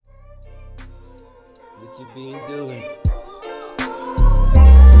What you been doing?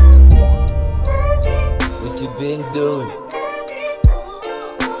 What you been doing?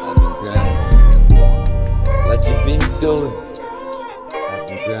 I've been grinding. What you been doing? I've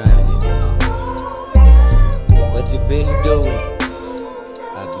been grinding. What you been doing?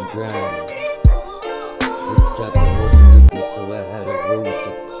 I've been grinding. This chapter wasn't written, so I had to wrote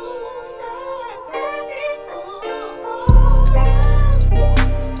it.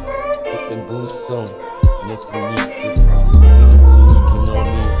 Put them boots on, no sneakers, ain't sneaking on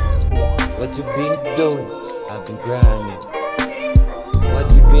me. What you been doing? I've been grinding. What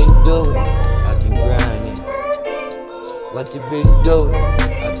you been doing? I've been grinding. What you been doing?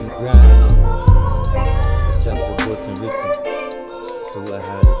 I've been grinding. This chapter wasn't written, so I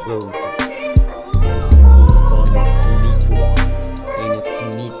had to wrote it. Boots on, no sneakers, ain't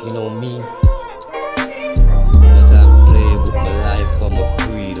sneaking on me. No time to play with my life or my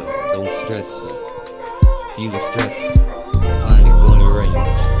freedom. Don't stress me. Feeling stress, find a gun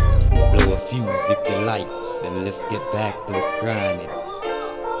range. Blow a fuse if you like, then let's get back to this grinding.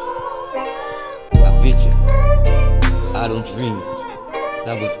 I vision, I don't dream.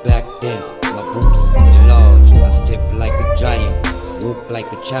 That was back then. My boots are large, I step like a giant, walk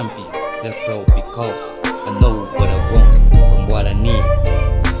like a champion. That's all because I know what I want from what I need.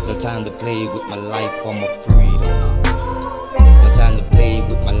 No time to play with my life or my freedom. No time to play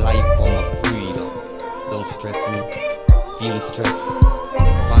with my life or my freedom. Don't stress me, feeling stress.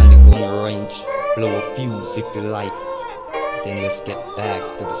 Find a gun range, blow a fuse if you like. Then let's get back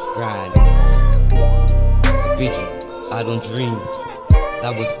to this grinding. Vision, I don't dream.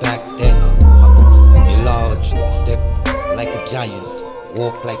 That was back then. My boots are large, I step like a giant,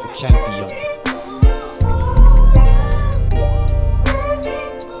 walk like a champion.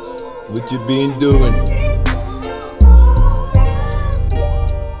 What you been doing?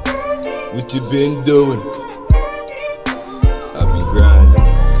 What you been doing? I've been grinding.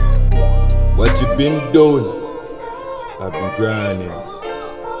 What you been doing? I've been grinding.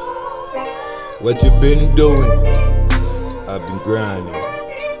 What you been doing? I've been grinding.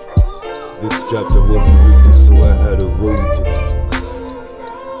 This chapter wasn't written, so I had to wrote it.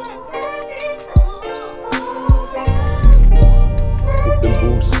 Put them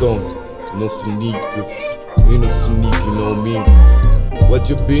boots on, no sneakers, ain't no sneaking on me. What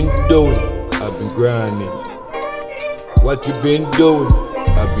you been doing? I've been grinding. What you been doing?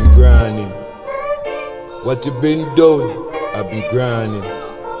 I've been grinding. What you been doing? I've been grinding.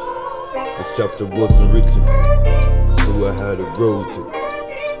 This chapter wasn't written, so I had to wrote it.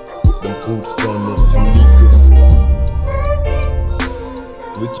 Put them boots on, no sneakers.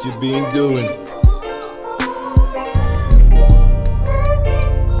 What you been doing?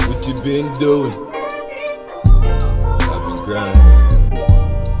 What you been doing? I've been grinding.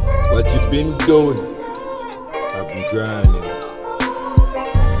 What you been doing? I've been grinding.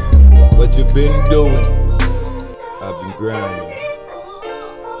 What you been doing? I've been grinding.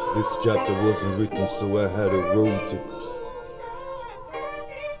 This chapter wasn't written, so I had to wrote it.